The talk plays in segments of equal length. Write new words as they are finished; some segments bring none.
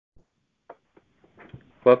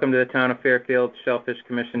Welcome to the Town of Fairfield Shellfish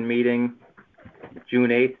Commission meeting,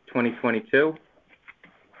 June 8th, 2022.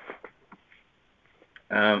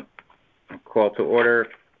 Call to order.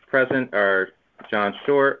 Present are John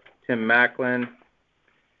Short, Tim Macklin,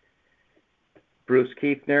 Bruce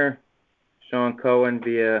Kiefner, Sean Cohen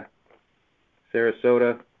via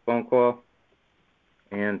Sarasota phone call,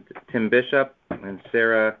 and Tim Bishop and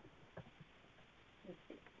Sarah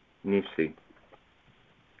Nifsi.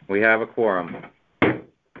 We have a quorum.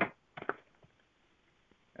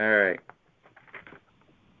 All right.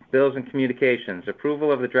 Bills and communications.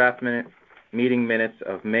 Approval of the draft meeting minutes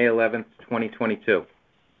of May 11th, 2022.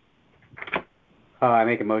 I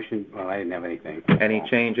make a motion. Well, I didn't have anything. Any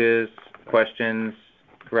changes, questions,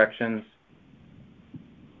 corrections?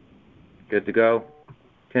 Good to go.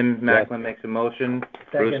 Tim Macklin makes a motion.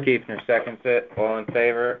 Second. Bruce Kiefner seconds it. All in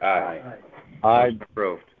favor? Aye. Aye. Motion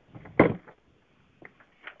approved.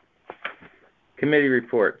 Committee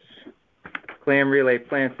reports. Clam relay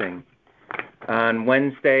planting. On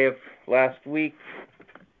Wednesday of last week,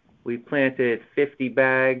 we planted 50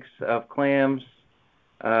 bags of clams,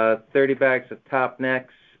 30 bags of top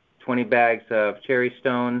necks, 20 bags of cherry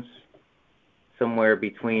stones, somewhere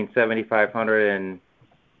between 7,500 and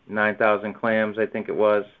 9,000 clams, I think it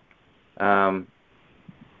was. 3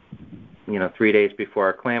 days before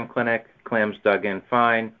our clam clinic. Clams dug in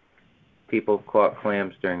fine. People caught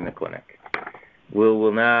clams during the clinic. We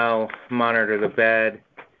will now monitor the bed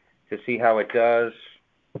to see how it does.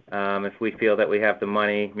 If we feel that we have the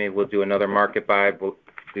money, maybe we'll do another market buy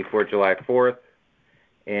before July 4th.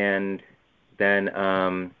 And then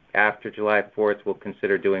after July 4th, we'll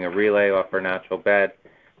consider doing a relay off our natural bed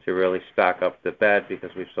to really stock up the bed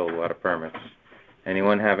because we've sold a lot of permits.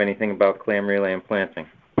 Anyone have anything about clam relay and planting?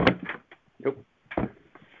 Nope.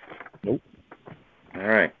 All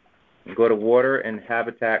right. We'll go to water and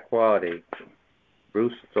habitat quality.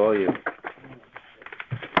 Bruce, it's all you.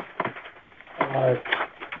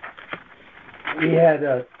 We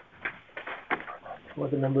had,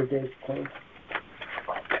 what the number of days closed?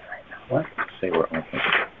 What? Say we're open.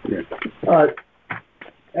 Yeah.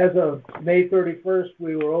 As of May 31st,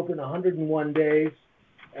 we were open 101 days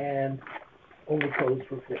and only closed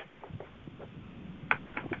for 50.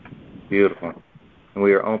 Beautiful. And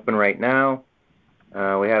we are open right now.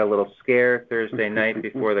 We had a little scare Thursday night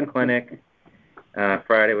before the clinic.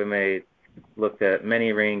 Friday we looked at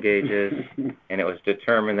many rain gauges, and it was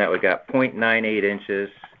determined that we got 0.98 inches,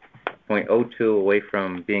 0.02 away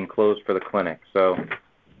from being closed for the clinic. So,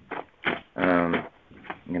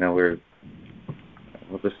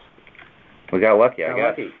 we got lucky, I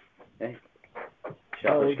guess. Lucky. Hey.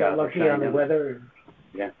 We got lucky on the weather.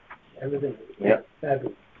 Yeah. Everything. Yep.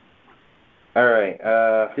 Fabulous. All right.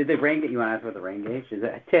 Did the rain gauge? You want to ask about the rain gauge?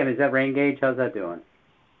 Tim? Is that rain gauge? How's that doing?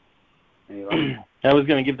 I was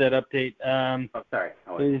going to give that update. Sorry.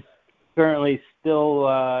 It's currently still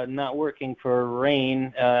not working for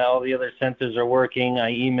rain. All the other sensors are working.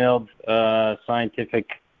 I emailed Scientific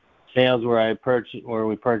Sales where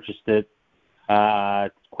we purchased it,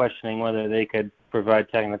 questioning whether they could provide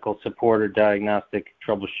technical support or diagnostic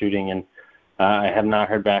troubleshooting, and I have not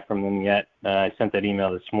heard back from them yet. I sent that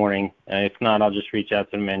email this morning. If not, I'll just reach out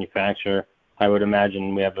to the manufacturer. I would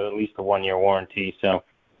imagine we have at least a 1-year warranty. So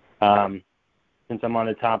since I'm on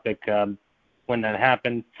the topic, when that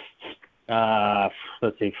happened,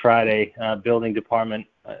 Friday, building department,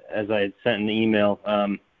 as I had sent in the email,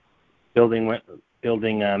 building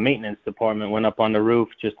maintenance department went up on the roof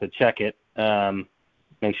just to check it,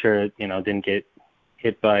 make sure it didn't get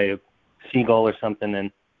hit by a seagull or something,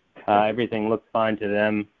 and everything looked fine to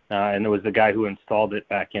them. And it was the guy who installed it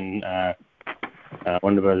back in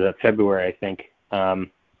February, I think.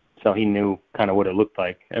 So he knew kind of what it looked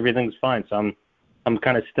like. Everything's fine. So I'm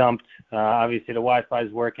kind of stumped. Obviously, the Wi-Fi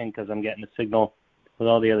is working because I'm getting a signal with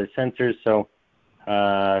all the other sensors. So,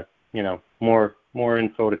 more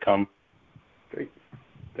info to come. Great.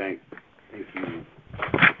 Thanks.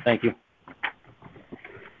 Thank you.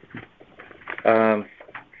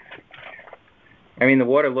 The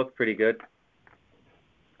water looked pretty good.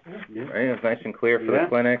 Yeah. Right? It was nice and clear for the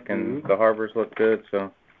clinic, and the harbors looked good,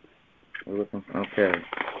 so we're looking okay.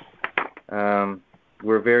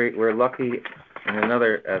 We're lucky, and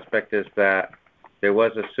another aspect is that there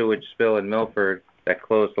was a sewage spill in Milford that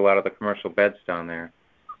closed a lot of the commercial beds down there,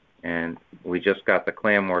 and we just got the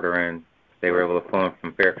clam order in. They were able to pull them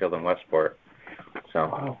from Fairfield and Westport,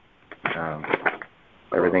 so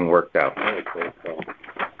everything worked out. Cool.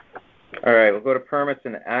 All right, we'll go to permits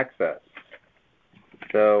and access.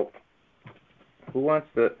 So, who wants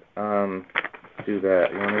to do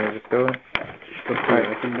that? You want me to just do it?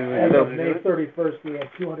 As of May 31st, we had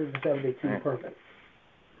 272 permits.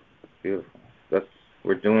 beautiful.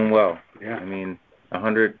 We're doing well. Yeah. I mean,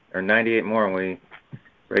 100 or 98 more, and we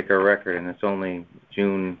break our record, and it's only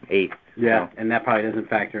June 8th. Yeah, and that probably doesn't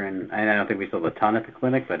factor in. I don't think we sold a ton at the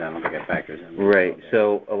clinic, but I don't think it factors in. Right.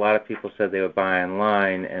 So a lot of people said they would buy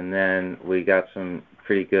online, and then we got some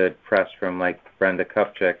pretty good press from like Brenda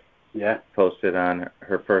Kupchak. Yeah. Posted on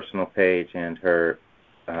her personal page and her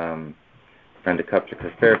Brenda Kupchak,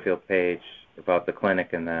 her Fairfield page about the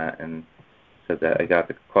clinic and that, and said that I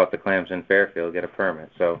caught the clams in Fairfield, get a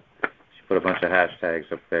permit. So she put a bunch of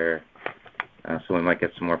hashtags up there, so we might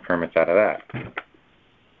get some more permits out of that.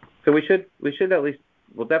 So we should at least,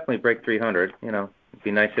 we'll definitely break 300. You know, it'd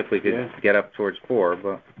be nice if we could get up towards 4,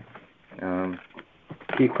 but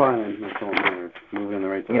keep climbing. That's all matters. Moving in the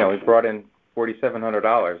right direction. You know, we brought in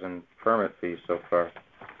 $4,700 in permit fees so far.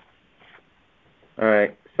 All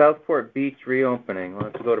right, Southport Beach reopening.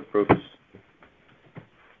 Let's go to Bruce.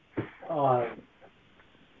 Or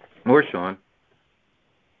Sean.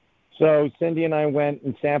 So Cindy and I went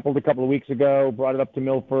and sampled a couple of weeks ago, brought it up to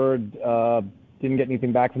Milford. Didn't get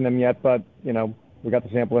anything back from them yet, but, you know, we got the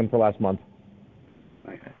sample in for last month.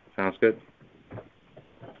 Okay. Sounds good.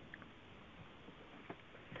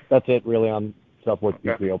 That's it, really, on Southport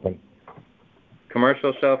Beach reopening.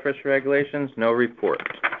 Commercial shellfish regulations, no report.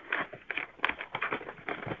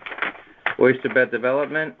 Oyster bed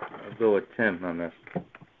development, I'll go with Tim on this.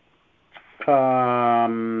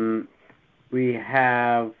 We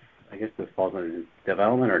have, I guess this falls under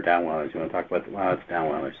development or downwellers. You want to talk about, well, it's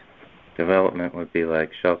downwellers. Development would be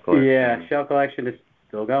like shell collection. Yeah, shell collection is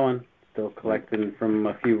still going, still collecting from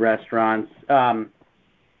a few restaurants.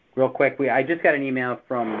 Real quick, I just got an email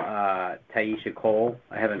from Taisha Cole.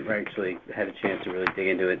 I haven't actually had a chance to really dig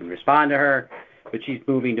into it and respond to her, but she's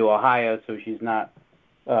moving to Ohio, so she's not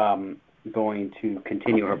going to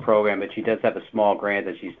continue her program, but she does have a small grant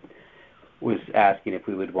that she was asking if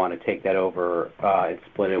we would want to take that over and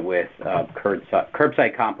split it with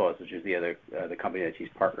Curbside Compost, which is the company that she's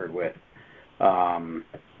partnered with. And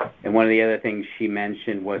one of the other things she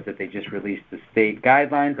mentioned was that they just released the state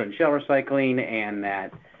guidelines on shell recycling, and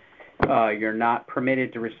that you're not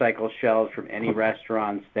permitted to recycle shells from any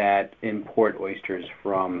restaurants that import oysters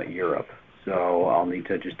from Europe. So I'll need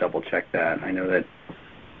to just double check that. I know that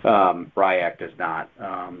Bryac does not.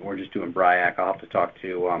 We're just doing Bryac. I'll have to talk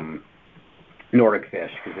to Nordic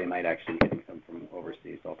Fish, because they might actually be getting some from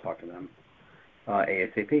overseas. I'll talk to them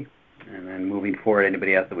ASAP. And then moving forward,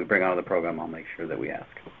 anybody else that we bring onto the program, I'll make sure that we ask.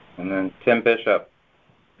 And then Tim Bishop.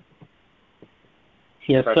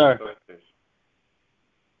 Yes, sir.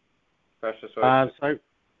 Precious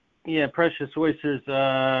oysters. Precious Oysters.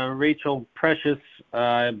 Rachel Precious,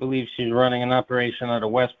 I believe she's running an operation out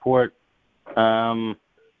of Westport. Kind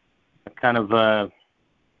of a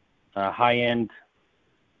high-end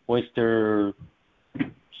oyster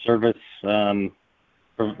service, I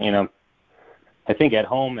think at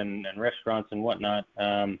home and restaurants and whatnot.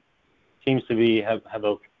 Seems to have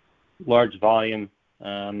a large volume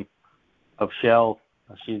of shell.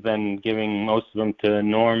 She's been giving most of them to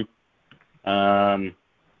Norm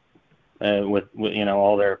with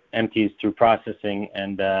all their empties through processing,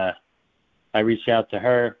 and I reached out to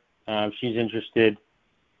her. She's interested.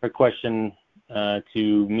 Her question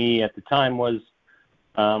to me at the time was,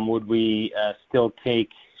 would we still take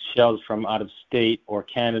shells from out of state or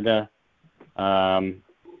Canada? And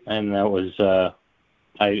that was,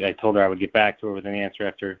 I told her I would get back to her with an answer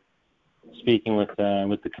after speaking with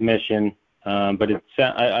the commission. But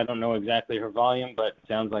I don't know exactly her volume, but it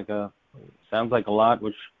sounds like a lot,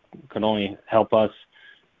 which could only help us.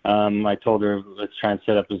 I told her let's try and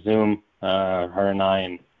set up a Zoom, her and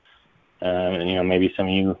I, and maybe some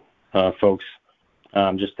of you folks,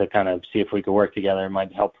 just to kind of see if we could work together. It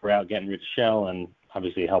might help her out getting rid of shell, and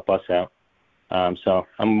obviously help us out. So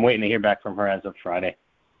I'm waiting to hear back from her as of Friday.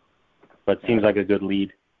 But it seems like a good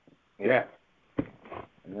lead. Yeah.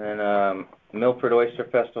 And then Milford Oyster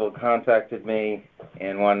Festival contacted me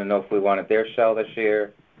and wanted to know if we wanted their shell this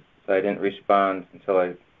year. So I didn't respond until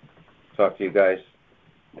I talked to you guys.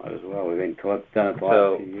 Might as well. We've been done it the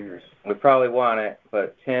last few years. We probably want it,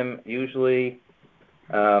 but Tim, usually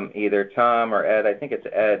either Tom or Ed, I think it's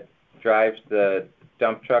Ed, drives the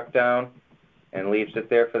dump truck down and leaves it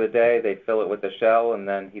there for the day. They fill it with the shell, and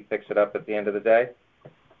then he picks it up at the end of the day.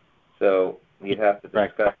 So you'd have to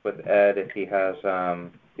discuss with Ed if he has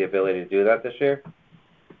the ability to do that this year.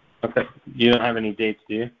 Okay. You don't have any dates,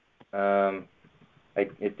 do you?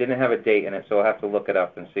 It didn't have a date in it, so I'll have to look it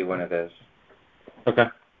up and see when it is. Okay.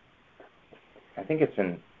 I think it's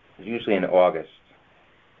usually in August.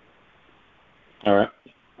 All right.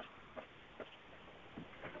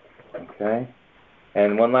 Okay.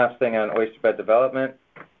 And one last thing on oyster bed development.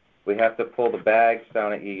 we have to pull the bags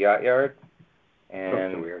down at Yacht Yard,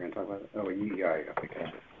 and So we were going to talk about it. Oh, yeah,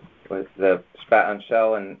 okay. with the spat on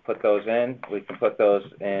shell and put those in. We can put those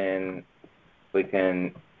in. We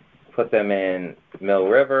can put them in Mill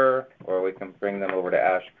River, or we can bring them over to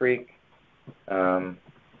Ash Creek.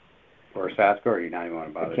 Or Sasko, or you not even want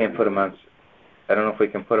to bother? We can't put them on. I don't know if we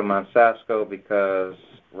can put them on Sasko because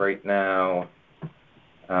right now,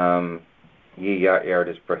 Yacht Yard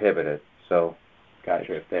is prohibited. So,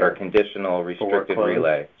 gotcha. Or conditional restricted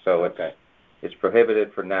relay. So it's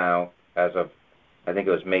prohibited for now as of, I think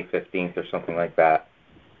it was May 15th or something like that.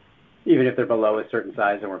 Even if they're below a certain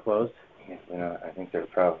size and we're closed? Yeah, I think there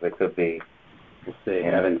probably could be. We'll see.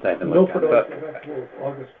 I haven't decided to No look for at those it.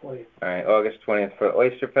 August 20th. All right, August 20th for the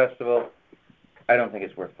Oyster Festival. I don't think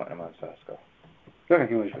it's worth putting them on Sasko. Okay,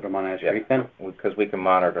 can we just put them on Ash Creek then? Because we can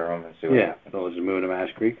monitor them and see what happens. So we'll just move them to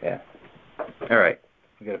Ash Creek? Yeah. All right.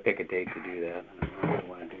 We got to pick a date to do that. I don't know if we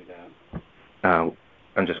want to do that.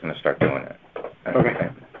 I'm just going to start doing it. Okay.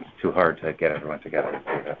 It's too hard to get everyone together.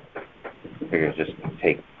 I figure just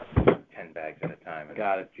take 10 bags at a time.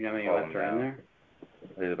 Got it. Do you know how many left are in there?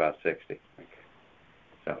 There's about 60.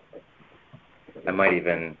 So I might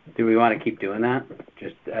even. Do we want to keep doing that?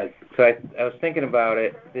 So I was thinking about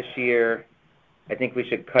it this year. I think we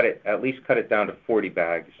should at least cut it down to 40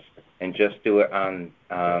 bags, and just do it on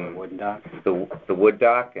the wooden dock. The wood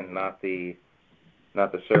dock, and not the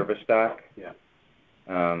service dock. Yeah.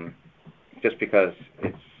 Just because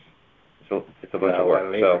it's a bunch of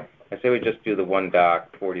work. So I say we just do the one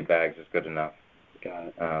dock. 40 bags is good enough. Got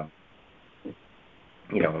it.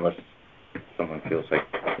 Unless someone feels like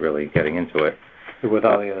really getting into it. With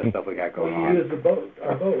all the other stuff we got going on. You use our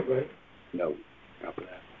boat, right? No, not for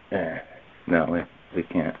that. Yeah. No, we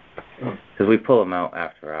can't. Because we pull them out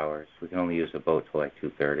after hours. We can only use the boat till like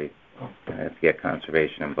 2:30. And I have to get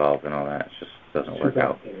conservation involved and all that. It just doesn't work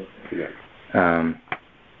out. Yeah.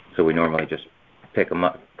 So we normally just pick them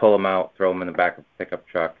up, pull them out, throw them in the back of the pickup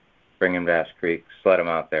truck, bring them to Ash Creek, sled them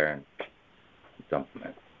out there, and dump them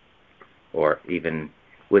in. Or even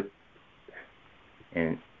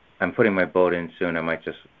and I'm putting my boat in soon. I might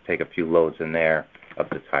just take a few loads in there up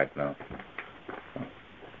the tide mill.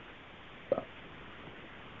 So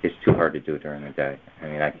it's too hard to do during the day. I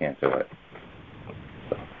mean, I can't do it.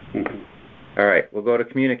 So. All right, we'll go to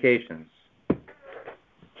communications.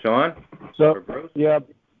 Sean? So, or Bruce? yeah,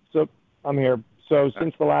 so I'm here. So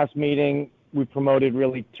since the last meeting, we promoted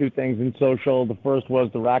really two things in social. The first was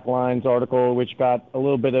the Rack Lines article, which got a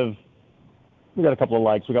little bit of, we got a couple of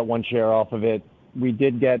likes. We got one share off of it. We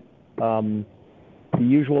did get the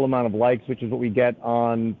usual amount of likes, which is what we get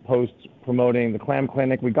on posts promoting the clam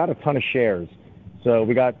clinic. We got a ton of shares. So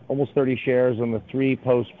we got almost 30 shares on the 3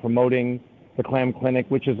 posts promoting the clam clinic,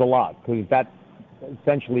 which is a lot, because that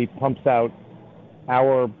essentially pumps out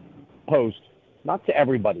our post, not to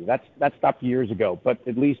everybody. That stopped years ago, but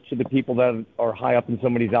at least to the people that are high up in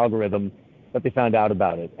somebody's algorithm that they found out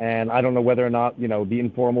about it. And I don't know whether or not, the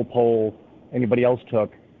informal poll anybody else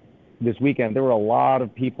took this weekend, there were a lot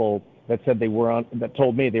of people that said that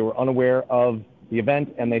told me they were unaware of the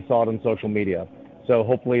event and they saw it on social media. So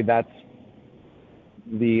hopefully that's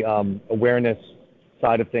the awareness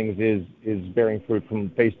side of things is bearing fruit from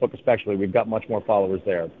Facebook especially. We've got much more followers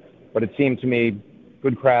there. But it seemed to me,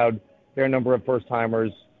 good crowd, fair number of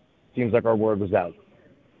first-timers. Seems like our word was out.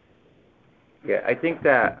 Yeah, I think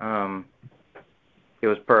that it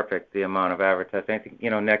was perfect, the amount of advertising. I think,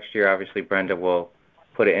 next year, obviously, Brenda will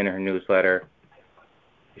put it in her newsletter.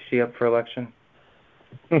 Is she up for election?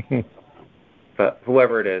 But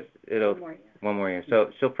whoever it is, it'll one more year.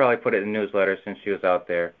 So she'll probably put it in the newsletter since she was out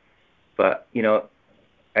there. But,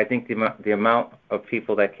 I think the amount of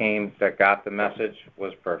people that came that got the message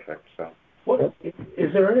was perfect. So. What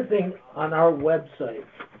is there anything on our website?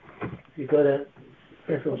 If you go to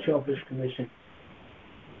Fairfield Shellfish Commission,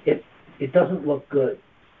 it doesn't look good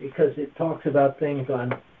because it talks about things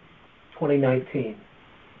on 2019,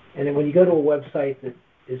 and then when you go to a website that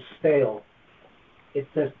is stale, it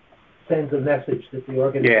just sends a message that the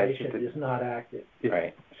organization is not active.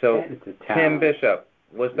 Right. So, Tim Bishop,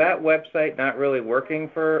 was that website not really working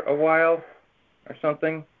for a while or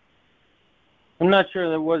something? I'm not sure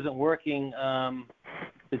that wasn't working.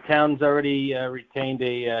 The town's already retained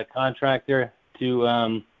a contractor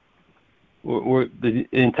to the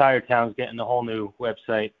entire town's getting a whole new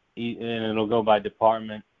website, and it'll go by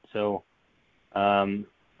department. So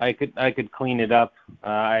I could clean it up.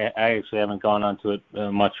 I actually haven't gone onto it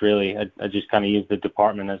much really. I just kind of use the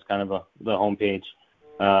department as kind of the homepage.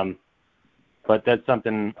 But that's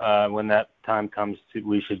something when that time comes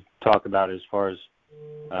we should talk about as far as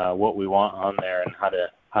what we want on there and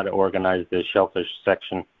how to organize the shellfish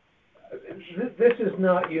section. this is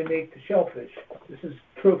not unique to Shellfish. This is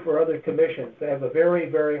true for other commissions. They have a very,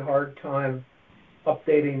 very hard time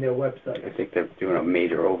updating their websites. I think they're doing a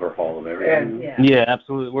major overhaul of everything. And Yeah,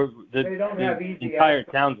 absolutely. they don't have the easy entire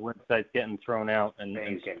access. town's website's getting thrown out and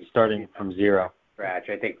Getting starting from zero. Scratch.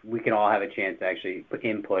 I think we can all have a chance to actually put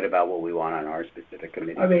input about what we want on our specific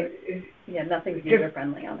committee. I mean, nothing's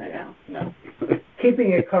user-friendly on there now. No.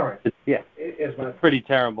 keeping it current Yeah. is my... Pretty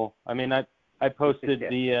terrible. I mean, I posted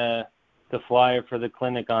the flyer for the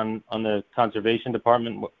clinic on the conservation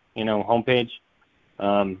department, homepage.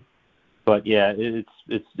 But yeah,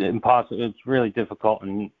 it's impossible. It's really difficult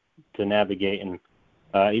to navigate, and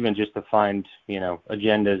even just to find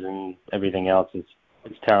agendas and everything else.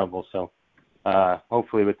 It's terrible. So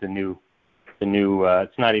hopefully with the new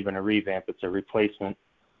it's not even a revamp, it's a replacement.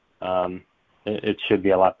 It should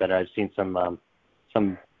be a lot better. I've seen some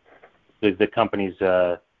the company's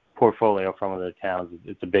portfolio from other towns.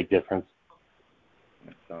 It's a big difference.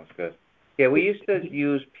 That sounds good. Yeah, we used to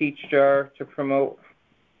use Peach Jar to promote,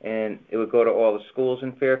 and it would go to all the schools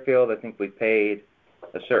in Fairfield. I think we paid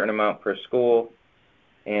a certain amount per school,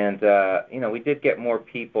 and we did get more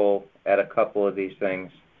people at a couple of these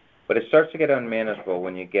things, but it starts to get unmanageable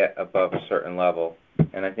when you get above a certain level,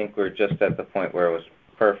 and I think we're just at the point where it was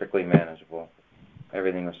perfectly manageable.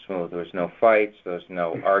 Everything was smooth. There was no fights. There was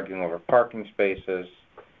no arguing over parking spaces,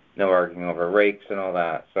 no arguing over rakes and all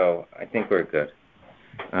that. So I think we're good.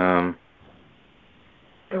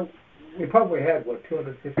 We probably had,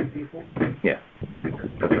 250 people? Yeah, that's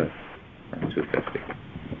right. 250.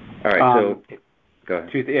 All right, so go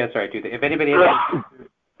ahead. Two things. If anybody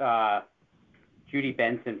has Judy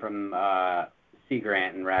Benson from Sea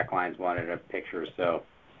Grant and Rack Lines wanted a picture, so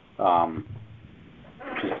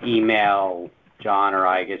just email John or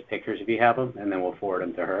I guess pictures if you have them, and then we'll forward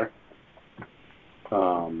them to her.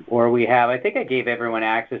 Or I think I gave everyone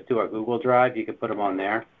access to our Google Drive. You could put them on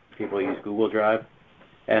there. People use Google Drive.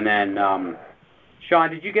 And then, Sean,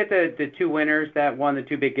 did you get the two winners that won the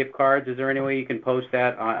two big gift cards? Is there any way you can post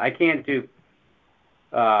that? I can't do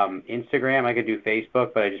Instagram. I could do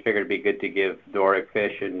Facebook, but I just figured it'd be good to give Doric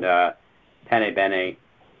Fish and Tene Bene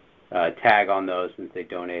tag on those since they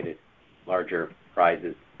donated larger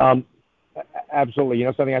prizes. Absolutely.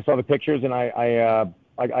 Something, I saw the pictures, and I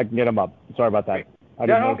can get them up. Sorry about that. I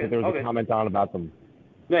didn't know if there was a comment on about them.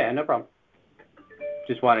 Yeah, no problem.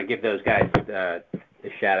 Just want to give those guys a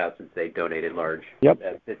shout-out since they donated large.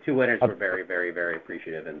 Yep. The two winners were very, very, very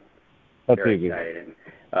appreciative and That's very easy. excited. And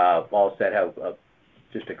all said how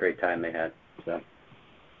just a great time they had. So.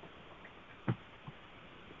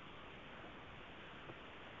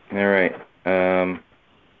 All right.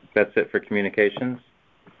 That's it for communications.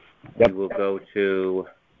 Yep. We will go to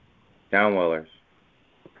downwellers.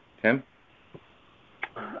 Tim?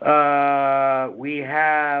 We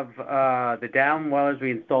have the downwellers.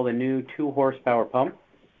 We installed a new 2-horsepower pump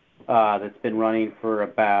that's been running for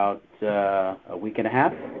about a week and a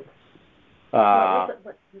half. I'm sorry.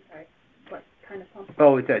 What kind of pump?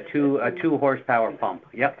 Oh, it's a 2-horsepower pump.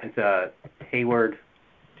 Yep, it's a Hayward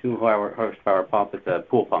 2-horsepower pump. It's a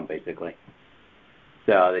pool pump basically.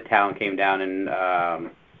 So the town came down and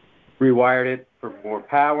rewired it for more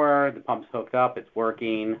power. The pump's hooked up. It's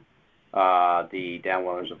working. The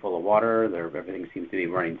downwellers are full of water. Everything seems to be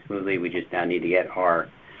running smoothly. We just now need to get our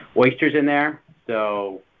oysters in there.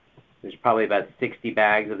 So there's probably about 60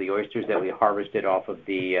 bags of the oysters that we harvested off of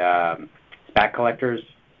the spat collectors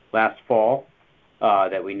last fall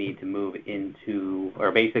that we need to move into,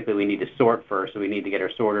 or basically we need to sort first. So we need to get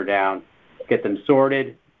our sorter down, get them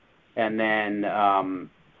sorted, and then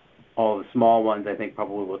all the small ones I think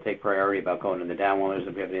probably will take priority about going in the downwellers.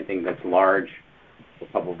 If we have anything that's large, we'll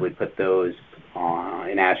probably put those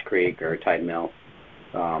in Ash Creek or Tide Mill.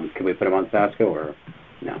 Can we put them on Sasko or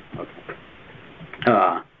no?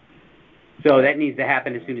 Okay. So that needs to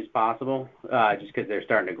happen as soon as possible, just because they're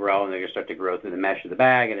starting to grow and they're going to start to grow through the mesh of the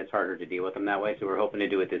bag, and it's harder to deal with them that way. So we're hoping to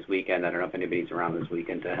do it this weekend. I don't know if anybody's around this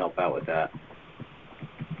weekend to help out with that.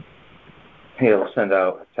 Yeah, we'll send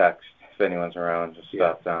out a text if anyone's around. Just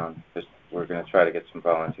stop down. We're going to try to get some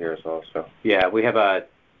volunteers also. Yeah, we have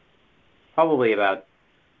probably about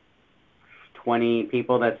 20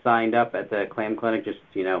 people that signed up at the clam clinic, just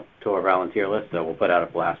to our volunteer list. So we'll put out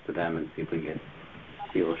a blast to them and see if we can get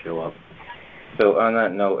people to show up. So on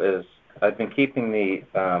that note I've been keeping the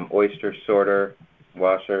oyster sorter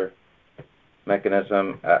washer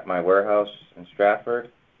mechanism at my warehouse in Stratford,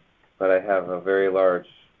 but I have a very large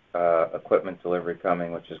equipment delivery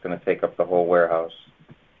coming, which is going to take up the whole warehouse,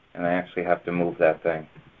 and I actually have to move that thing.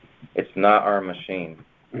 It's not our machine.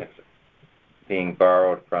 It's being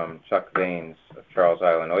borrowed from Chuck Vane's of Charles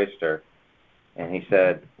Island Oyster, and he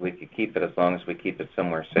said we could keep it as long as we keep it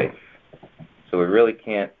somewhere safe. So we really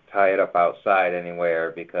can't tie it up outside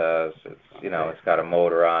anywhere because it's, it's got a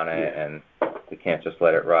motor on it, and we can't just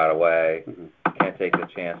let it rot away. Can't take the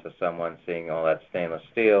chance of someone seeing all that stainless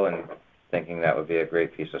steel and thinking that would be a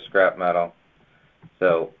great piece of scrap metal.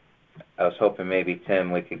 So I was hoping maybe,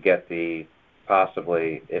 Tim, we could get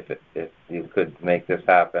possibly, if you could make this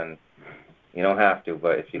happen, you don't have to,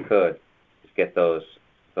 but if you could, just get those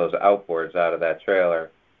outboards out of that trailer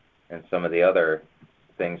and some of the other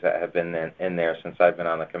things that have been in there since I've been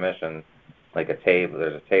on the commission, like a table.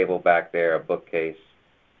 There's a table back there, a bookcase.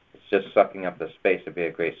 It's just sucking up the space. It'd be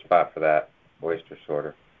a great spot for that oyster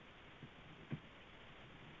sorter.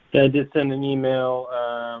 Yeah, I did send an email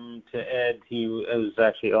to Ed. He was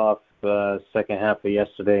actually off second half of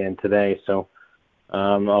yesterday and today, so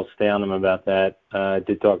I'll stay on him about that. I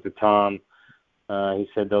did talk to Tom. He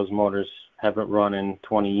said those motors haven't run in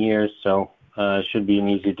 20 years, so it should be an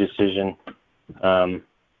easy decision to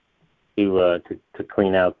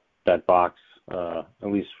clean out that box, at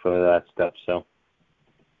least for that step. So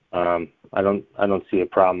I don't see a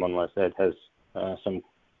problem unless Ed has some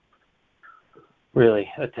really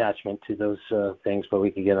attachment to those things, but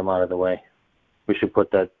we can get them out of the way. We should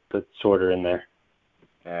put that sorter in there.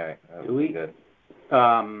 All right, that would be good.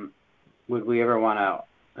 Would we ever want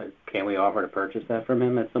to? Can we offer to purchase that from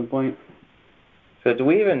him at some point? So do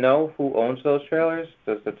we even know who owns those trailers?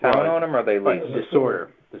 Does the town own them, or are they leased? The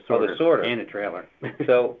sorter. The sorter. And a trailer.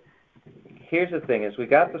 So here's the thing: is we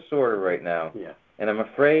got the sorter right now. Yeah. And I'm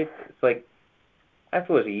afraid it's like,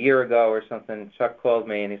 after it was a year ago or something, Chuck called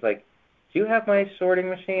me and he's like, "Do you have my sorting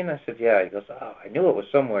machine?" I said, "Yeah." He goes, "Oh, I knew it was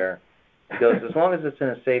somewhere." He goes, "As long as it's in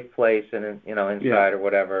a safe place and inside or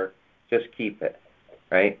whatever, just keep it,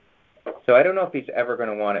 right?" So I don't know if he's ever going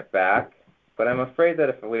to want it back, but I'm afraid that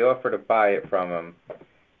if we offer to buy it from him,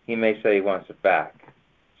 he may say he wants it back.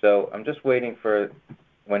 So I'm just waiting for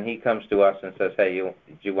when he comes to us and says, "Hey, do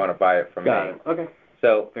you want to buy it from me?" Okay.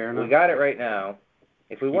 So fair enough. We got it right now.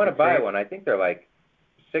 If we want to buy one, I think they're like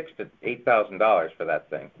 $6,000 to $8,000 for that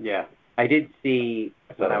thing. Yeah. I did see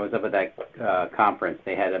when I was up at that conference,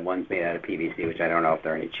 they had ones made out of PVC, which I don't know if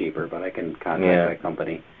they're any cheaper, but I can contact that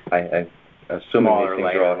company. I assume these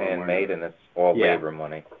things are all handmade and it's all labor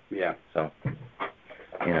money. Yeah. So,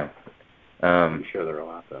 I'm sure there are a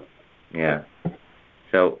lot though. Yeah.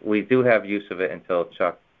 So we do have use of it until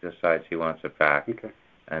Chuck decides he wants it back. Okay.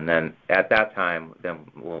 And then at that time, then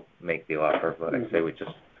we'll make the offer. But I say we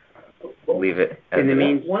just leave it. In the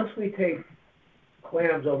meantime, once we take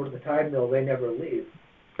clams over to the tide mill, they never leave.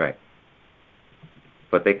 Right.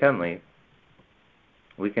 But they can leave.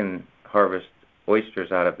 We can harvest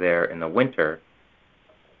oysters out of there in the winter.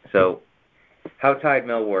 So how Tide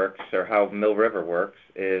Mill works, or how Mill River works,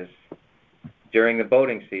 is during the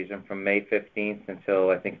boating season from May 15th until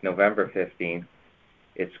I think November 15th,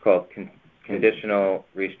 it's called conditional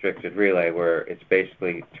restricted relay, where it's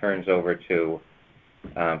basically turns over to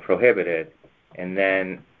prohibited, and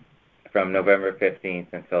then from November 15th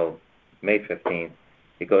until May 15th,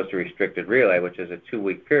 it goes to restricted relay, which is a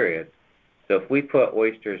 2-week period. So if we put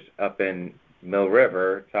oysters up in Mill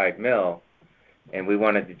River, Tide Mill, and we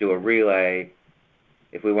wanted to do a relay,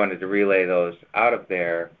 if we wanted to relay those out of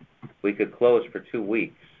there, we could close for 2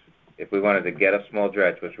 weeks. If we wanted to get a small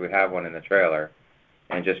dredge, which we have one in the trailer,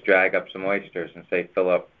 and just drag up some oysters and say fill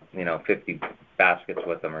up, 50 baskets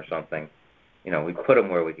with them or something, we put them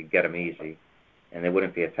where we could get them easy, and they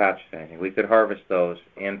wouldn't be attached to anything. We could harvest those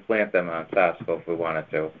and plant them on Sasco if we wanted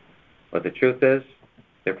to. But the truth is,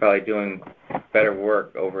 they're probably doing better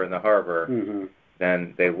work over in the harbor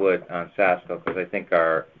than they would on Sasco, because I think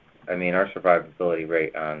our survivability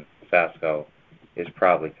rate on Sasco is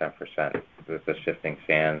probably 10% with the shifting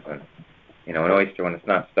sands. And, an oyster, when it's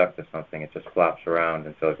not stuck to something, it just flops around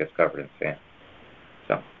until it gets covered in sand.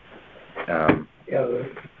 So,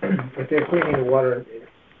 if they're cleaning the water,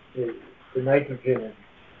 the nitrogen in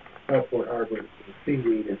Southport Harbor, the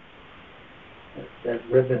seaweed, and that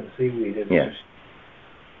ribbon of seaweed is just...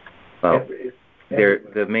 Well,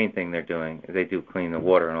 the main thing they're doing, they do clean the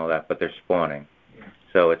water and all that, but they're spawning.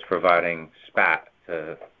 So it's providing spat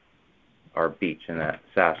to our beach in that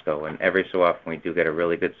Sasco, and every so often we do get a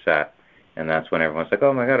really good set, and that's when everyone's like,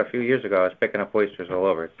 "Oh my God, a few years ago I was picking up oysters all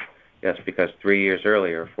over." Yes, because 3 years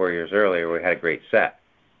earlier, 4 years earlier, we had a great set,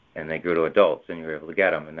 and they grew to adults, and you were able to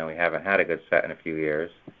get them, and then we haven't had a good set in a few years.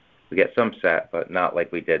 We get some set, but not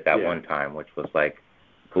like we did that one time, which was like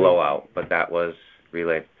blowout, but that was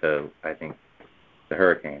related to, I think, the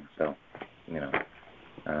hurricane. So,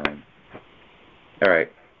 all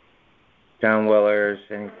right. Downwellers,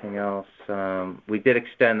 anything else? We did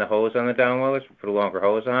extend the hose on the downwellers. We put a longer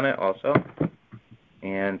hose on it also.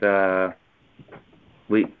 and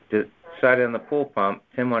we decided on the pool pump.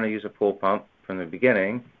 Tim wanted to use a pool pump from the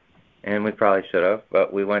beginning, and we probably should have,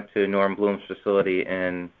 but we went to Norm Bloom's facility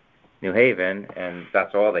in New Haven, and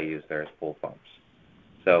that's all they use there is pool pumps.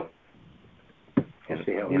 So, We'll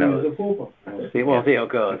see how it You goes. use a pool pump. We'll see how it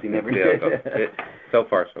goes. You never did. So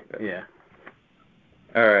far, so good. Yeah.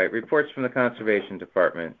 All right, reports from the Conservation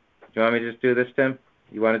Department. Do you want me to just do this, Tim?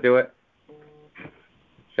 You want to do it?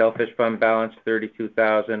 Shellfish Fund balance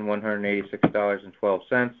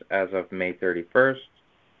 $32,186.12 as of May 31st.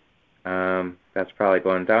 That's probably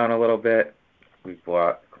going down a little bit. We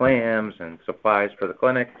bought clams and supplies for the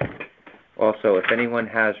clinic. Also, if anyone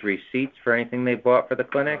has receipts for anything they bought for the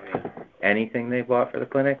clinic,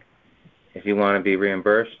 if you want to be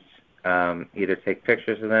reimbursed, either take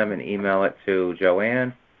pictures of them and email it to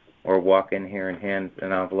Joanne, or walk in here and hand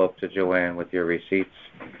an envelope to Joanne with your receipts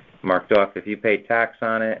marked off. If you paid tax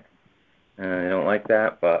on it, they don't like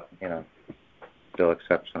that, but, still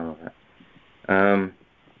accept some of it.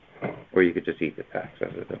 Or you could just eat the tax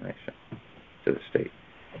as a donation to the state.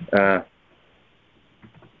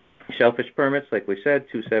 Shellfish permits, like we said,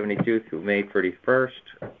 272 through May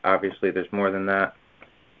 31st. Obviously, there's more than that.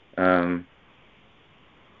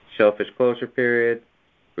 Shellfish closure period,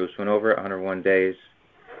 Bruce went over it, 101 days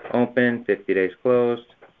open, 50 days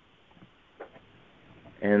closed.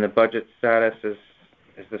 And the budget status is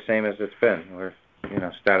the same as it's been. We're,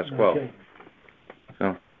 status quo. Okay.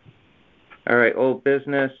 So, all right, old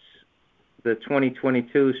business, the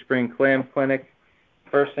 2022 Spring Clam Clinic.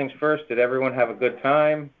 First things first, did everyone have a good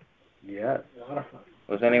time? Yes. A lot of fun.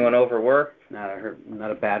 Was anyone overworked? Not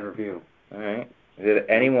a bad review. All right. Did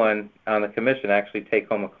anyone on the commission actually take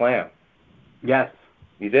home a clam? Yes.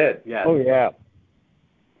 You did? Yes. Oh, yeah.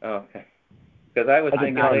 Oh, okay. Because I was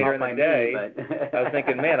thinking later in the day, but I was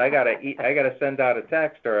thinking, man, I gotta send out a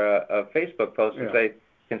text or a Facebook post and say,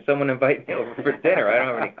 can someone invite me over for dinner? I don't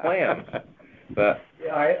have any clams. But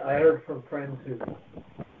Yeah, I heard from friends who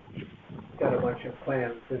got a bunch of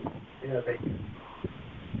clams, and they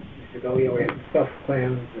said, we had stuffed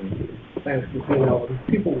clams and clams casino, and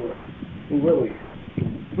people were really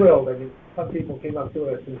thrilled. I mean, some people came up to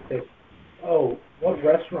us and said, "Oh, what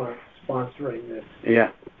restaurant's sponsoring this?"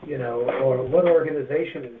 Yeah. Or what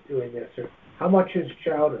organization is doing this, or how much is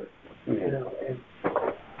chowder? Yeah. And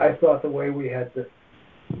I thought the way we had the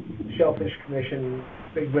Shellfish Commission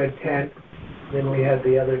big red tent, then we had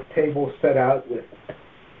the other tables set out with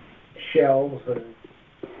shelves and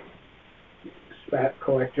spat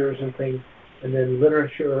collectors and things, and then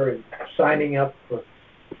literature and signing up for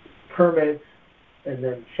permits, and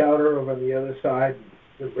then chowder over on the other side, and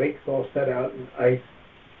the rakes all set out in ice.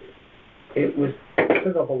 It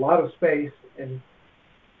took up a lot of space and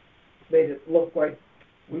made it look like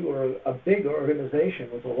we were a big organization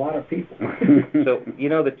with a lot of people. So,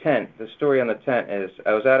 the tent, the story on the tent is,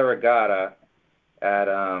 I was at a regatta at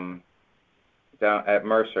down at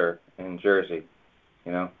Mercer in Jersey,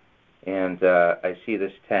 and I see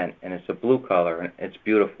this tent, and it's a blue color, and it's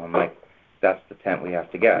beautiful. I'm like, that's the tent we have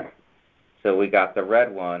to get. So we got the red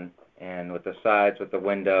one, and with the sides, with the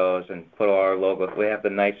windows, and put all our logos. We have the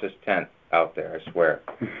nicest tent out there, I swear.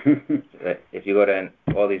 If you go to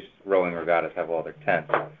all these rowing regattas have all their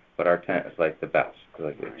tents, but our tent is like the best.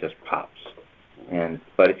 Like, it just pops.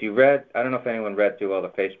 But if you read, I don't know if anyone read through all the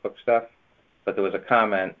Facebook stuff, but there was a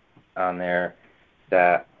comment on there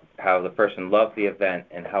that how the person loved the event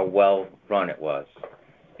and how well run it was.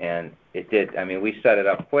 And it did. I mean, we set it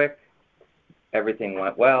up quick. Everything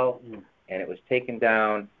went well. And it was taken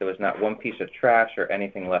down. There was not one piece of trash or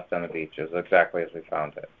anything left on the beach. It was exactly as we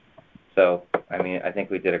found it. So, I mean, I think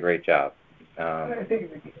we did a great job. I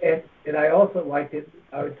think, and I also liked it.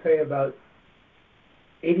 I would say about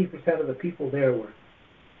 80% of the people there were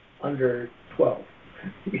under 12.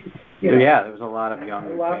 Yeah, there was a lot of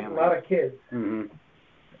young families. A lot of kids. Mm-hmm.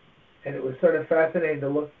 And it was sort of fascinating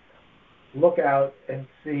to look out and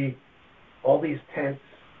see all these tents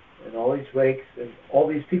and all these rakes and all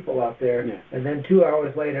these people out there. Yeah. And then 2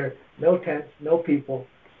 hours later, no tents, no people.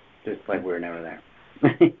 Just like we were never there.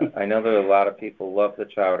 I know that a lot of people love the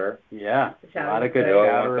chowder. Yeah, a lot of good They all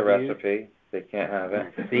chowder want the reviews. recipe. They can't have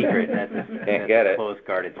it. Secret. That's get it. Close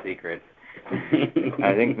guarded secret.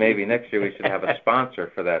 I think maybe next year we should have a sponsor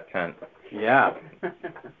for that tent. Yeah.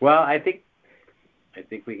 Well, I think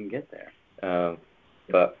we can get there.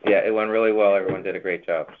 But yeah, it went really well. Everyone did a great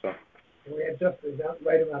job. So We had just the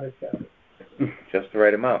right amount of chowder. just the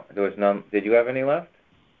right amount. There was none. Did you have any left?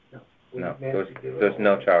 No. There's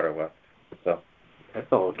no chowder left. So that's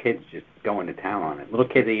the little kids just going to town on it. Little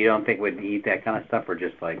kids that you don't think would eat that kind of stuff are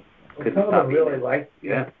just like couldn't some of stop them eating really it. liked.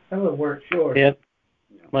 Yeah. Some of them weren't sure. Yep.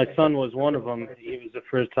 my son was one of them. It was the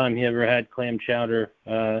first time he ever had clam chowder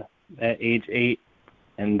at age 8,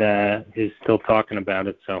 and he's still talking about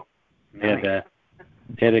it. So he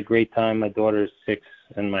had a great time. My daughter's 6,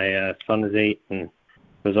 and my son is 8, and it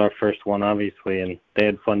was our first one, obviously. And they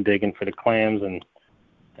had fun digging for the clams,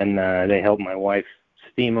 and they helped my wife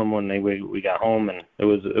steam them when we got home, and it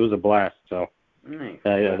was a blast. So, Nice.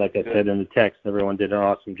 like I said in the text, everyone did an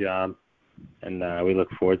awesome job, and we look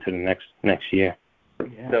forward to the next year.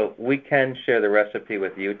 Yeah. So we can share the recipe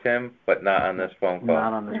with you, Tim, but not on this phone call.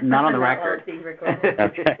 Not on the record.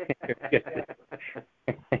 Okay.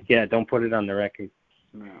 Yeah, don't put it on the record.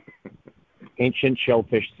 No. Ancient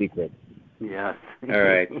shellfish secret. Yes. All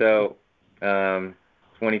right, so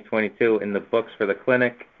 2022 in the books for the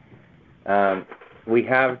clinic. We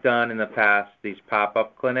have done in the past these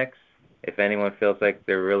pop-up clinics. If anyone feels like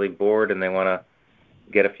they're really bored and they want to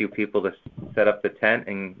get a few people to set up the tent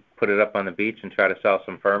and put it up on the beach and try to sell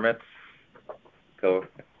some permits, go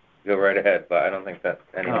right ahead. But I don't think that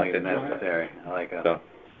anyone did necessary. I like it. So,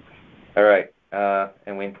 all right,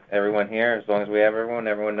 and everyone here, as long as we have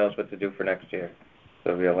everyone knows what to do for next year.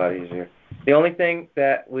 So it'll be a lot easier. The only thing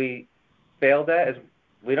that we failed at is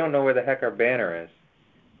we don't know where the heck our banner is.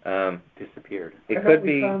 Disappeared. It could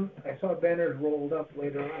be. I saw banners rolled up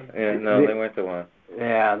later on. Yeah, no, they went to one.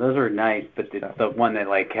 Yeah, those are nice, but the one that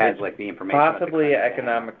has the information. Possibly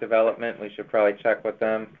economic development. We should probably check with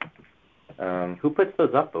them. Who puts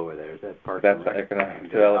those up over there? Is that Parks? That's economic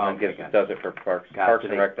development does it for Parks. Parks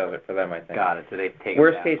and Rec does it for them, I think. Got it. So they take.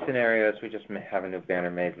 Worst case scenario is we just have a new banner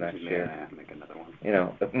made next year. Make another one. You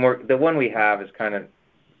know, the one we have is kind of,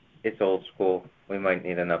 it's old school. We might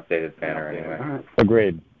need an updated banner anyway. All right.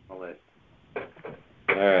 Agreed.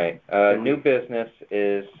 All right. New business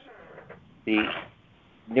is the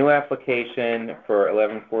new application for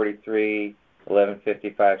 1143,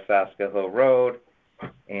 1155 Saskill Hill Road,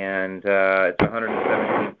 and it's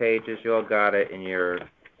 117 pages. You all got it in your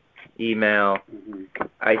email. Mm-hmm.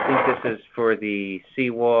 I think this is for the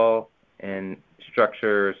seawall and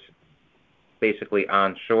structures basically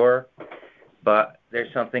onshore, but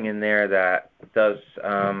there's something in there that does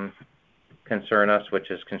concern us,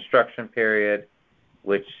 which is construction period,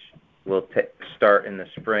 which will start in the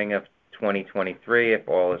spring of 2023 if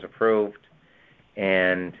all is approved,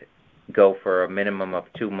 and go for a minimum of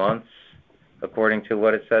 2 months, according to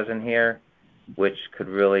what it says in here, which could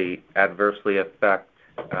really adversely affect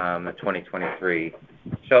the 2023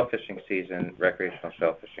 shellfishing season, recreational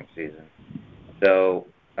shellfishing season. So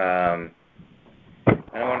I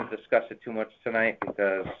don't want to discuss it too much tonight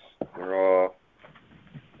because we're all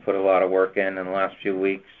put a lot of work in the last few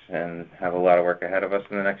weeks and have a lot of work ahead of us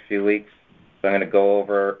in the next few weeks. So I'm going to go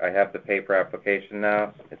over, I have the paper application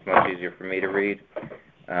now. It's much easier for me to read.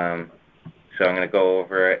 So I'm going to go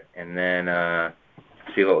over it and then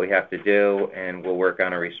see what we have to do, and we'll work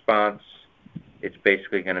on a response. It's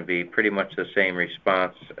basically going to be pretty much the same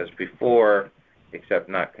response as before, except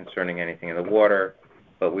not concerning anything in the water,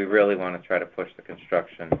 but we really want to try to push the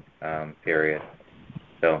construction period.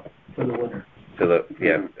 So For the winter.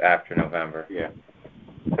 After November. Yeah.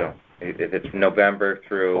 So if it's November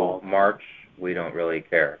through March, we don't really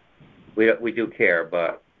care. We do care,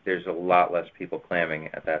 but there's a lot less people clamming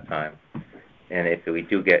at that time. And if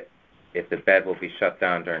the bed will be shut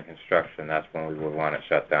down during construction, that's when we would want it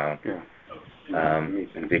shut down. Yeah.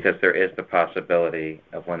 Because there is the possibility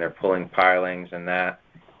of when they're pulling pilings and that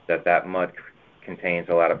mud contains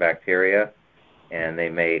a lot of bacteria, and they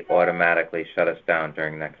may automatically shut us down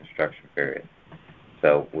during that construction period.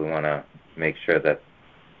 So we want to make sure that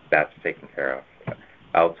that's taken care of.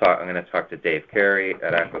 I'm going to talk to Dave Carey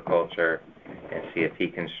at Aquaculture and see if he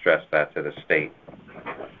can stress that to the state.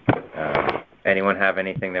 Anyone have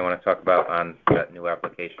anything they want to talk about on that new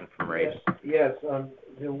application from Race? Yes.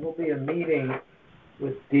 There will be a meeting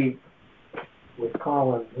with Deep, with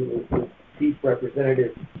Colin, who is the Deep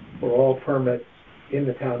representative for all permits in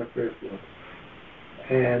the town of Fairfield.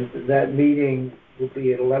 And that meeting will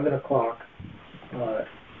be at 11 o'clock. The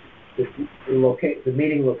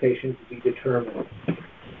meeting location to be determined.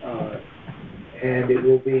 And it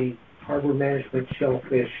will be harbor management,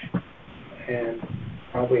 shellfish, and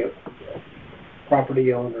probably a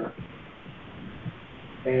property owner,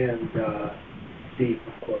 and Deep,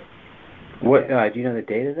 of course. What do you know the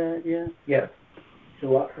date of that yet? Yes.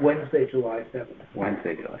 Wednesday, July 7th.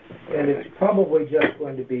 Wednesday, July 7th. And it's probably just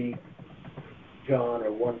going to be John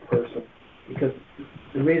or one person, because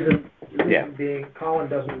the reason being, Colin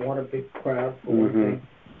doesn't want a big crowd for one thing.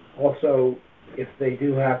 Also, if they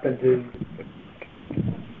do happen to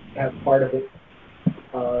have part of it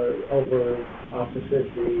over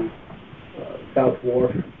opposite the South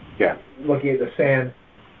Wharf, looking at the sand,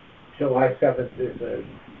 July 7th is a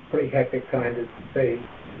pretty hectic time to say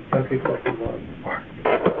country club will park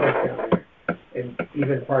down there. And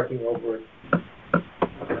even parking over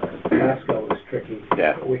at Glasgow is tricky.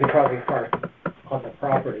 Yeah. We can probably park on the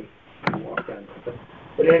property and walk down there.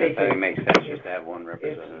 But in any I think case, it makes sense just to have one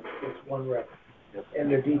representative. it's one rep.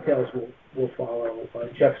 And the details will follow.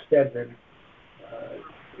 Jeff Stedman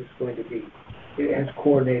is going to be, is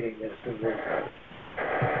coordinating this, and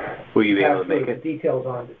Will you be able to pass make the it? details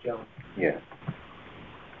on to John. Yeah.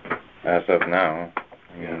 As of now,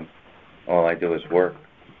 I mean, all I do is work.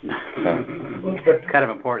 Kind of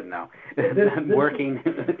important now. Working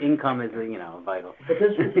income is, vital. But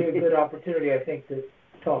this would be a good opportunity, I think, to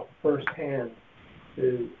talk firsthand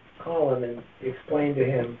to Colin and explain to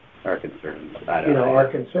him, Our concerns. our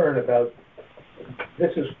concern about,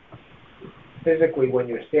 this is physically when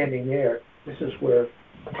you're standing there, this is where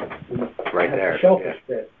we Right have there, the shellfish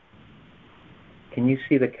bed. Can you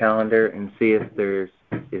see the calendar and see if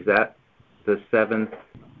is that the 7th?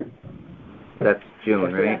 That's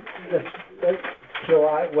June, right? That's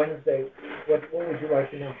July, Wednesday. What would you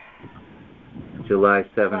like to know? July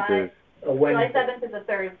 7th is A Wednesday. July 7th is a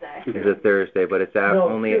Thursday. is a Thursday, but it's out No,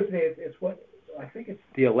 only. excuse me, it's what, I think it's,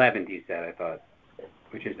 The 11th, you said, I thought,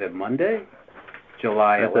 which is a Monday?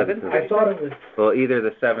 July I thought 11th? I thought it was, Well, either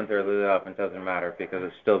the 7th or the 11th, doesn't matter because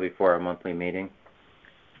it's still before our monthly meeting.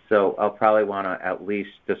 So I'll probably want to at least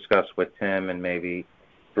discuss with Tim and maybe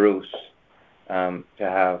Bruce I'd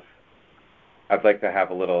like to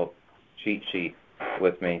have a little cheat sheet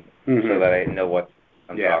with me so that I know what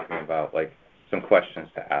I'm talking about, like some questions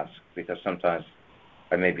to ask, because sometimes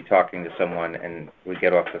I may be talking to someone and we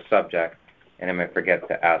get off the subject and I may forget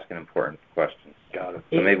to ask an important question. Got it.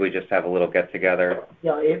 So maybe we just have a little get-together.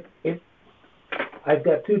 I've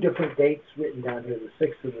got two different dates written down here, the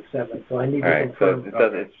 6th and the 7th, so I need All to right, so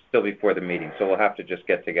confirm. it's still before the meeting, so we'll have to just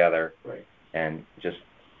get together and just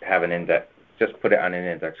have an index, just put it on an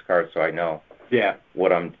index card so I know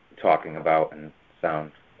what I'm talking about and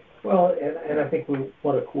sound. Well, and I think we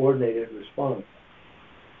want a coordinated response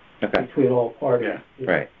between all parties. Yeah.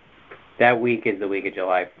 Right. That week is the week of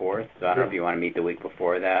July 4th, so I don't know if you want to meet the week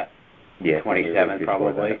before that. Yeah. 27th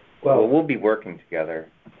probably. Well, we'll be working together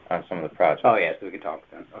on some of the projects. Oh, yeah, so we can talk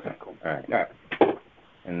then. Okay, cool. All right.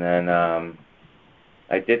 And then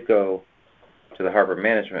I did go to the Harbor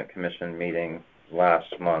Management Commission meeting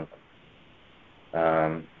last month.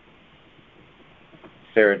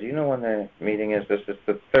 Sarah, do you know when the meeting is? This is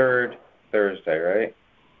the third Thursday, right?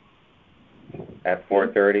 At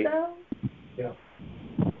 4:30? So? Yeah.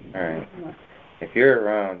 All right. If you're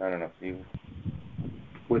around, I don't know if you...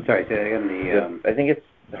 Sorry, say that again. I think it's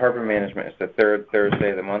the Harbor Management is the third Thursday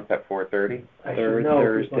of the month at 4:30. Third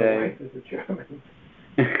Thursday.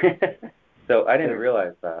 So I didn't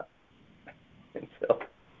realize that until...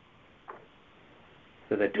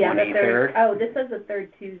 So the 23rd? Yeah, the third. Oh, this is the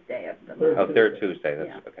third Tuesday of the month. Oh, third Tuesday.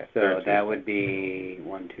 That's okay. So that would be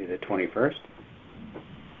the 21st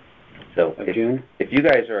so of June? If you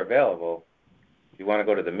guys are available, if you want to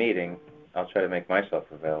go to the meeting, I'll try to make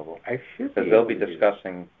myself available. I should be. Because they'll be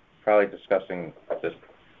discussing this.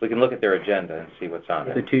 We can look at their agenda and see what's on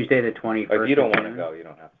it. So Tuesday the 21st. If you don't want to go, you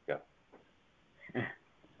don't have to go.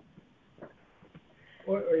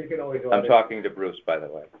 Or you can always go. I'm talking to Bruce, by the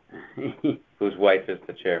way, whose wife is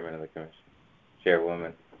the chairman of the commission,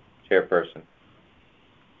 chairperson,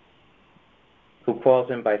 who calls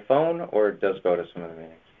in by phone or does go to some of the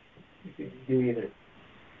meetings. You can do either.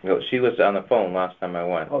 No, she was on the phone last time I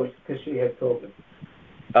went. Oh, because she had COVID.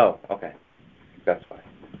 Oh, okay. That's fine.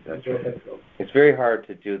 That's right. It's very hard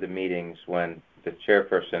to do the meetings when the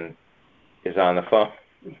chairperson is on the phone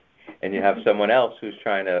and you have someone else who's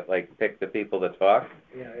trying to, pick the people to talk,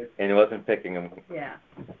 and he wasn't picking them. Yeah.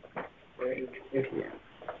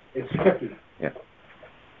 It's tricky. Yeah.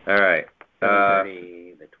 All right. The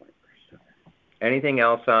 21st. Anything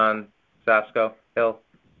else on Sasko Hill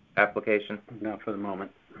application? Not for the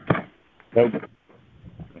moment. Nope.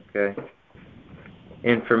 Okay.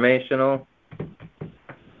 Informational.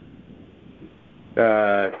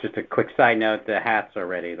 Just a quick side note, the hats are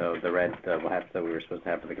ready, though. The red hats that we were supposed to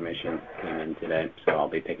have for the commission came in today, so I'll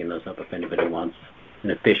be picking those up if anybody wants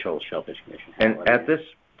an official Shellfish Commission hat. And at this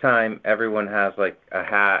time, everyone has, a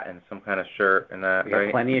hat and some kind of shirt and that, We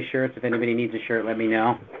got plenty of shirts. If anybody needs a shirt, let me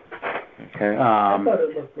know. Okay. I thought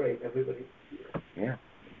it looked great. Everybody. Yeah.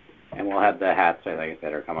 And we'll have the hats, like I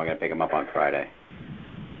said, I'm going to pick them up on Friday.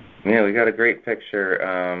 Yeah, we got a great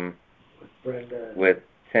picture Brenda. with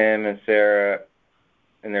Tim and Sarah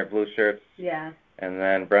in their blue shirts. Yeah. And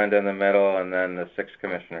then Brenda in the middle, and then the 6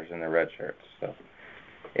 commissioners in their red shirts. So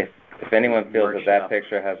if anyone feels that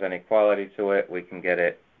picture has any quality to it, we can get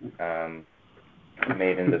it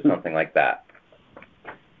made into something like that,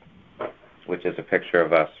 which is a picture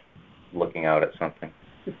of us looking out at something.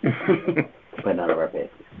 But none of our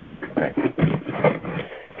faces. Right.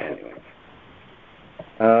 Anyway.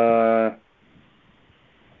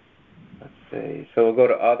 Let's see. So we'll go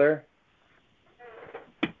to other.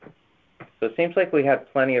 So it seems like we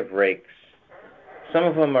had plenty of rakes. Some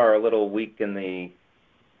of them are a little weak in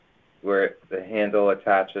where the handle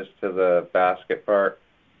attaches to the basket part.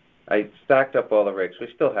 I stacked up all the rakes. We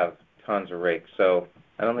still have tons of rakes, so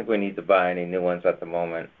I don't think we need to buy any new ones at the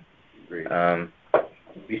moment. We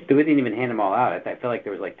didn't even hand them all out. I feel like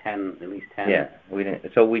there was like 10, at least 10. Yeah, we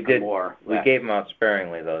didn't. So we did. More. We gave them out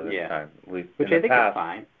sparingly though this time. Which I think is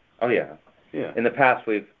fine. Oh yeah. Yeah. In the past,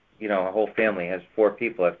 a whole family has 4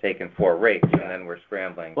 people have taken 4 rakes, and then we're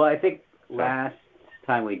scrambling. Well, I think last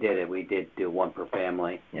time we did it, we did do 1 per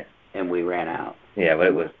family. Yeah. And we ran out. Yeah,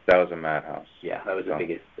 but that was a madhouse. Yeah, that was the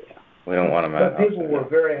biggest. Yeah. We don't want a madhouse. But people were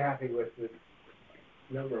very happy with the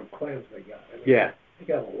number of clams they got. They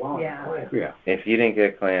got a lot of clams. Yeah. If you didn't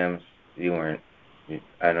get clams, you weren't.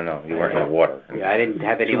 I don't know. You weren't in the water. Yeah, I didn't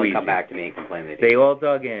have anyone come back to me and complain. They all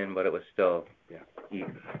dug in, but it was still. Yeah. Easy.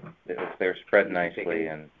 They're spread nicely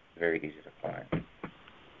and very easy to find.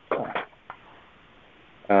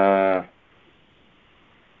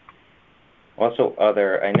 Also,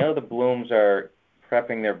 I know the Blooms are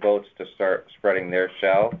prepping their boats to start spreading their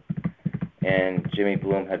shell, and Jimmy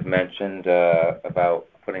Bloom had mentioned about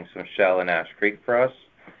putting some shell in Ash Creek for us.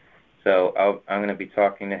 So I'm going to be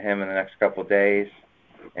talking to him in the next couple of days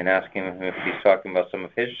and asking him if he's talking about some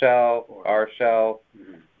of his shell, our shell,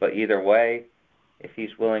 but either way, if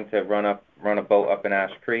he's willing to run a boat up in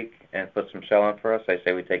Ash Creek and put some shell in for us, I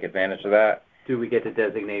say we take advantage of that. Do we get to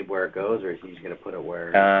designate where it goes, or is he just going to put it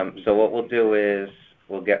where? So what we'll do is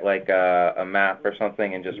we'll get like a map or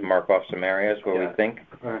something and just mark off some areas where we think,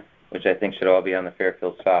 which I think should all be on the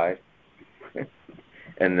Fairfield side.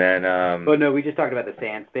 And then. Oh no, we just talked about the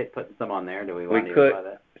sand spit, putting some on there. Do we want to do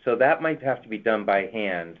that? So that might have to be done by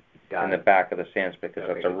hand in the back of the sand spit because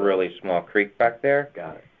that's a really small creek back there.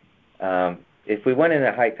 Got it. If we went in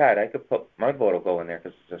at high tide, I could put my boat will go in there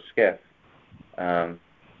because it's a skiff.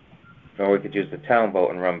 Or we could use the town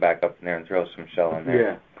boat and run back up in there and throw some shell in there.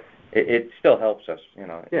 Yeah. It still helps us,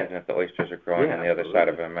 even if the oysters are growing on the other side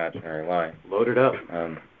of an imaginary line. Load it up.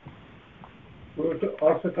 We were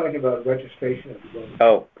also talking about registration of the boat.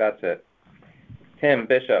 Oh, that's it. Tim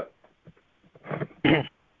Bishop.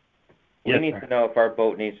 We need to know if our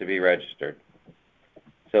boat needs to be registered.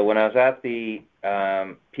 So when I was at the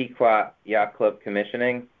Pequot Yacht Club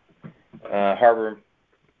commissioning, the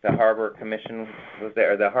Harbor Commission was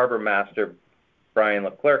there. The Harbor Master, Brian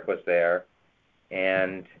Leclerc, was there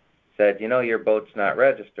and said, your boat's not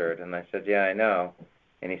registered. And I said, yeah, I know.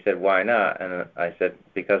 And he said, why not? And I said,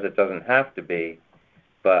 because it doesn't have to be.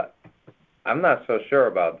 But I'm not so sure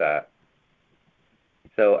about that.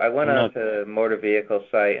 So I went on to the motor vehicle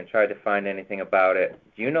site and tried to find anything about it.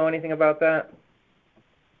 Do you know anything about that?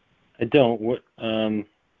 I don't.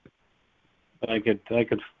 I could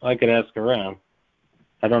ask around.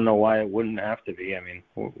 I don't know why it wouldn't have to be. I mean,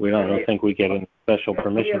 I don't think we get a special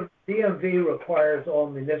permission. DMV requires all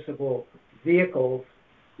municipal vehicles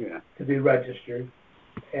to be registered.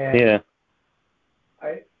 And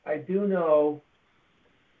I do know,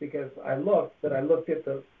 because I looked at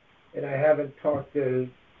and I haven't talked to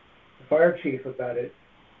the fire chief about it,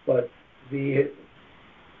 but the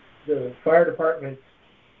fire department's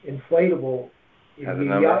inflatable in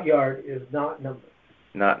the yacht yard is not numbered.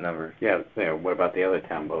 Not numbered. Yeah. What about the other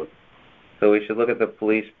town boats? So we should look at the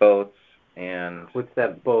police boats and. What's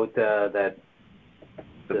that boat? The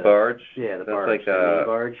barge. Yeah, the that's barge. Like the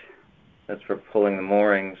barge. That's for pulling the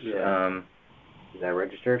moorings. Yeah. Is that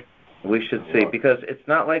registered? We should see, because it's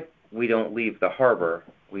not like we don't leave the harbor.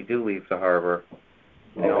 We do leave the harbor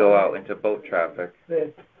and go out into boat traffic.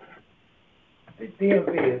 The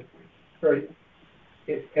DMV is for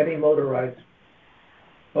any motorized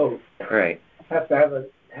boat. Right. Have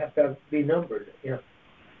to be numbered.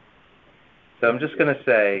 So I'm just going to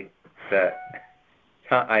say that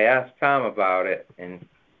I asked Tom about it, and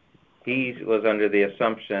he was under the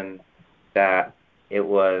assumption that it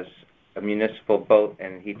was a municipal boat,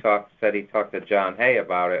 and he said he talked to John Hay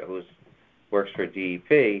about it, who works for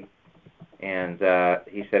DEP, and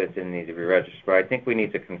he said it didn't need to be registered. But I think we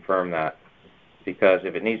need to confirm that, because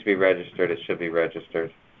if it needs to be registered, it should be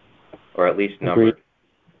registered, or at least numbered. Agreed.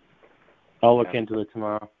 I'll look into it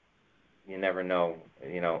tomorrow. You never know.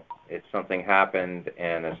 If something happened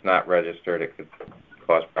and it's not registered, it could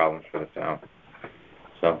cause problems for the town.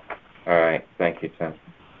 So, all right. Thank you, Tim.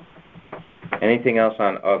 Anything else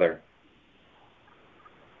on other?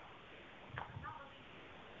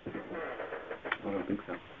 think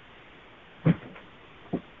so.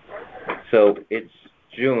 So it's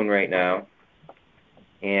June right now,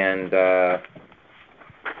 and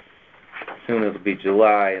soon it'll be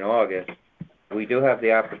July and August. We do have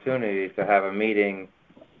the opportunity to have a meeting,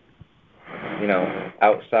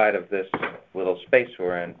 outside of this little space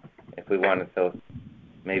we're in. If we wanted to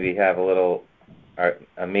maybe have a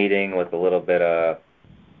meeting with a little bit of,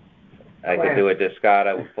 I could do a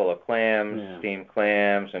discada full of clams, steamed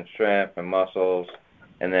clams and shrimp and mussels,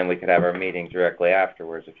 and then we could have our meeting directly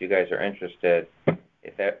afterwards. If you guys are interested, if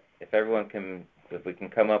we can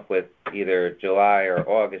come up with either July or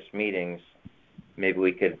August meetings, maybe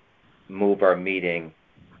we could move our meeting.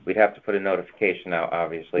 We'd have to put a notification out,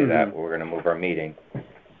 obviously, that we're going to move our meeting,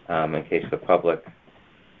 in case the public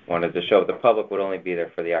wanted to show. The public would only be there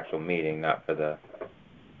for the actual meeting, not for the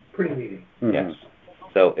Pre-meeting. Yes.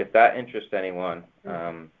 So if that interests anyone,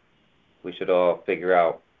 we should all figure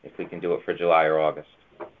out if we can do it for July or August.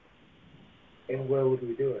 And where would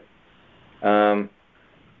we do it?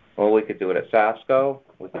 Well, we could do it at Sasco.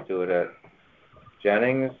 We could do it at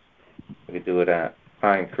Jennings. We could do it at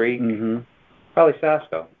Pine Creek. Probably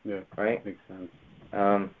Sasco. Yeah. Right? Makes sense.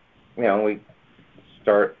 We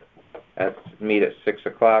meet at 6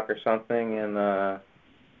 o'clock or something, and I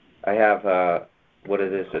have what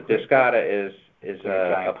it is. A discada is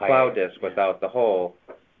a plow disc without the hole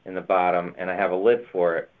in the bottom, and I have a lid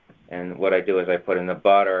for it. And what I do is I put in the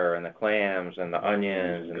butter and the clams and the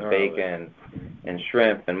onions and the bacon and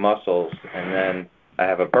shrimp and mussels, and then I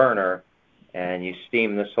have a burner, and you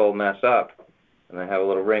steam this whole mess up. And I have a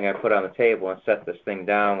little ring I put on the table and set this thing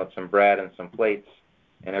down with some bread and some plates,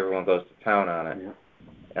 and everyone goes to town on it.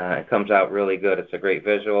 It comes out really good. It's a great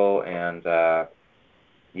visual, and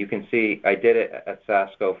you can see I did it at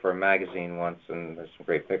Sasco for a magazine once, and there's some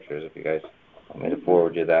great pictures if you guys want me to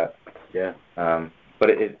forward you that. Yeah. But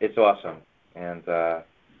it's awesome, and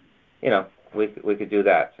we could do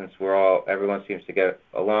that since everyone seems to get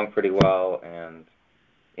along pretty well, and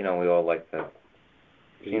we all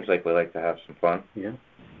seems like we like to have some fun. Yeah.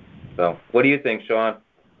 So, what do you think, Sean?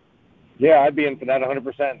 Yeah, I'd be in for that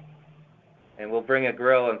 100%. And we'll bring a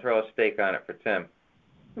grill and throw a steak on it for Tim.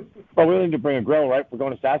 Well, we don't need to bring a grill, right? We're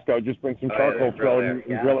going to Sasco. Just bring some charcoal, throw it,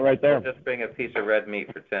 and grill it right there. We'll just bring a piece of red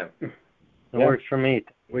meat for Tim. It works for me.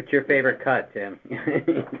 What's your favorite cut, Tim?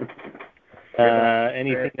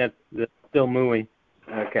 Anything that's still mooey.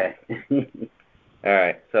 Okay. All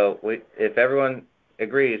right. So if everyone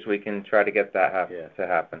agrees, we can try to get that to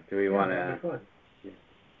happen. Do we want to?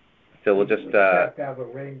 So we'll just. We have to have a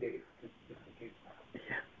rain date.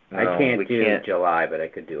 I can't do July, but I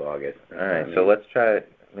could do August. All right. So let's try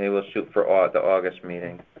it. Maybe we'll shoot for the August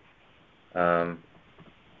meeting.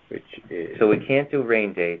 Which is. So we can't do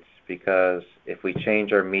rain dates because if we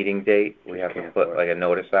change our meeting date, we have to put like a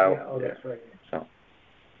notice out. Yeah, that's right. So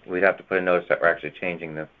we'd have to put a notice that we're actually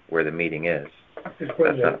changing where the meeting is. Just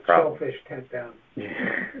bring That's not a the problem. shellfish tent down.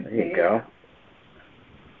 There you go.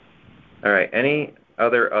 All right. Any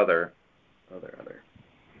other? Any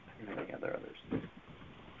other others?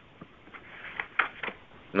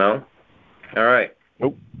 No? All right.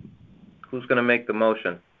 Nope. Who's going to make the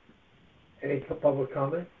motion? Any public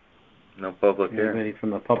comment? No public here. Anybody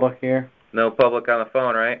from the public here? No public on the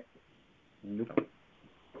phone, right? Nope.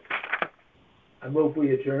 I move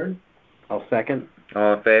we adjourn. I'll second.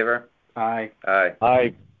 All in favor? Aye. Aye.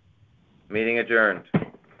 Aye. Meeting adjourned.